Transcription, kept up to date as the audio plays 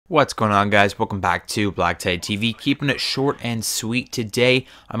What's going on, guys? Welcome back to BlackTideTV. Keeping it short and sweet today.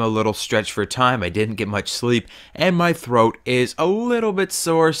 I'm a little stretched for time. I didn't get much sleep and my throat is a little bit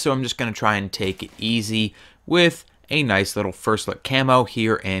sore, so I'm just going to try and take it easy with a nice little first look camo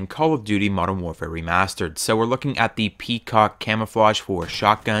here in Call of Duty Modern Warfare Remastered. So we're looking at the Peacock Camouflage for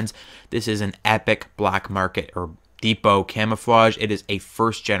shotguns. This is an epic black market or depot camouflage. It is a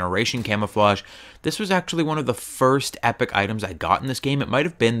first generation camouflage. This was actually one of the first epic items I got in this game. It might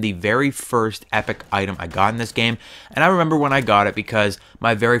have been the very first epic item I got in this game. And I remember when I got it because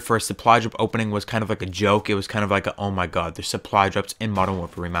my very first supply drop opening was kind of like a joke. It was kind of like a, oh my god, there's supply drops in Modern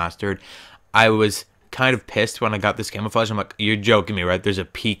Warfare Remastered. I was kind of pissed when I got this camouflage. I'm like, you're joking me, right? There's a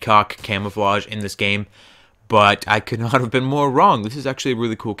Peacock camouflage in this game. But I could not have been more wrong. This is actually a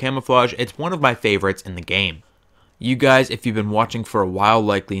really cool camouflage. It's one of my favorites in the game. You guys, if you've been watching for a while,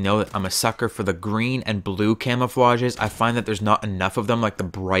 likely know that I'm a sucker for the green and blue camouflages. I find that there's not enough of them, like the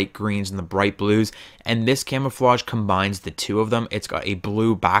bright greens and the bright blues, and this camouflage combines the two of them. It's got a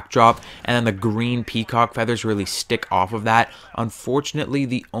blue backdrop, and then the green peacock feathers really stick off of that. Unfortunately,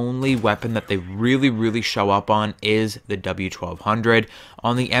 the only weapon that they really show up on is the W1200.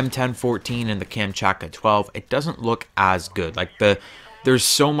 On the M1014 and the Kamchatka 12, it doesn't look as good. Like there's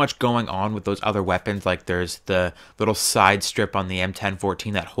so much going on with those other weapons. Like there's the little side strip on the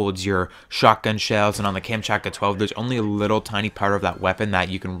M1014 that holds your shotgun shells, and on the Kamchatka 12 there's only a little tiny part of that weapon that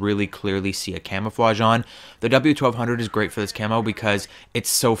you can really clearly see a camouflage on. The W1200 is great for this camo because it's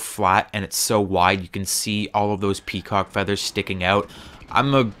so flat and it's so wide. You can see all of those peacock feathers sticking out.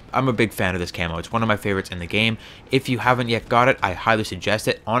 I'm a big fan of this camo. It's one of my favorites in the game. If you haven't yet got it, I highly suggest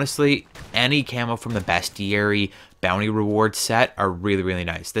it. Honestly, any camo from the Bestiary bounty reward set are really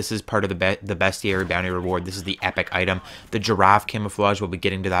nice. This is part of the Bestiary bounty reward. This is the epic item. The giraffe camouflage, we'll be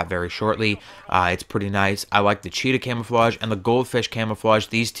getting to that very shortly. It's pretty nice. I like the cheetah camouflage and the goldfish camouflage.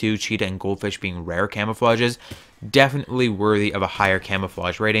 These two, cheetah and goldfish, being rare camouflages, definitely worthy of a higher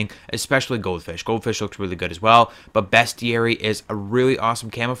camouflage rating, especially goldfish. Goldfish looks really good as well, but Bestiary is a really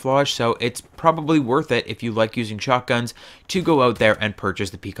awesome camouflage, so it's probably worth it if you like using shotguns to go out there and purchase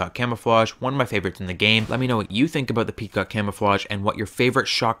the Peacock camouflage, one of my favorites in the game. Let me know what you think about the Peacock camouflage and what your favorite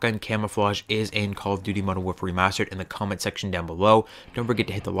shotgun camouflage is in Call of Duty Modern Warfare Remastered in the comment section down below. Don't forget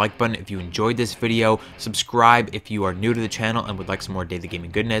to hit the like button if you enjoyed this video, subscribe if you are new to the channel and would like some more daily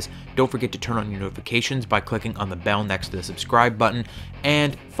gaming goodness. Don't forget to turn on your notifications by clicking on the bell next to the subscribe button,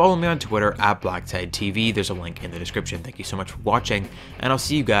 and follow me on Twitter at BlackTideTV. There's a link in the description. Thank you so much for watching, and I'll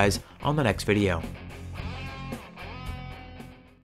see you guys on the next video.